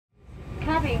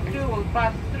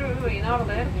pass through in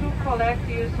order to collect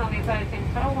used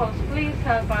sanitizing towels. Please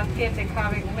help us keep the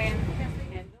cabin clean.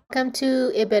 Welcome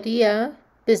to Iberia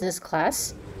business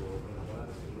class.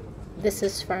 This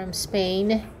is from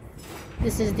Spain.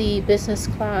 This is the business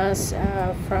class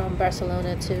from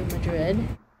Barcelona to Madrid.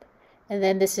 And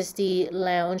then this is the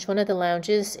lounge, one of the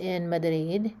lounges in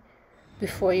Madrid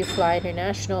before you fly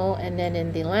international. And then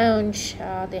in the lounge,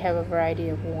 they have a variety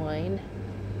of wine.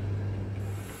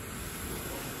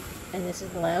 And this is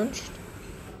the lounge.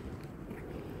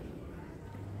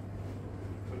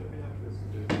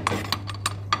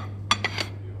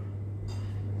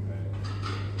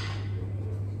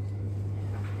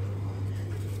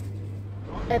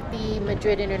 At the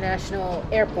Madrid International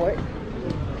Airport.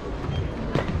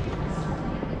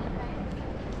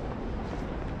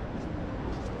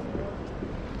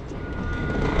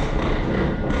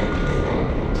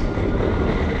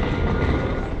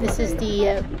 This is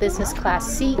the business class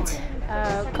seat.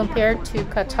 Compared to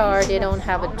Qatar, they don't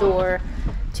have a door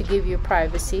to give you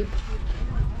privacy.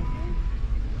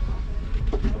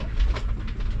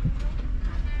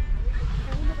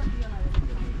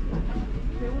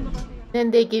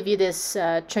 Then they give you this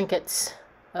trinkets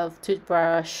of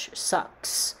toothbrush,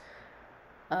 socks,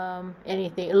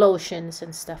 anything, lotions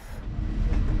and stuff.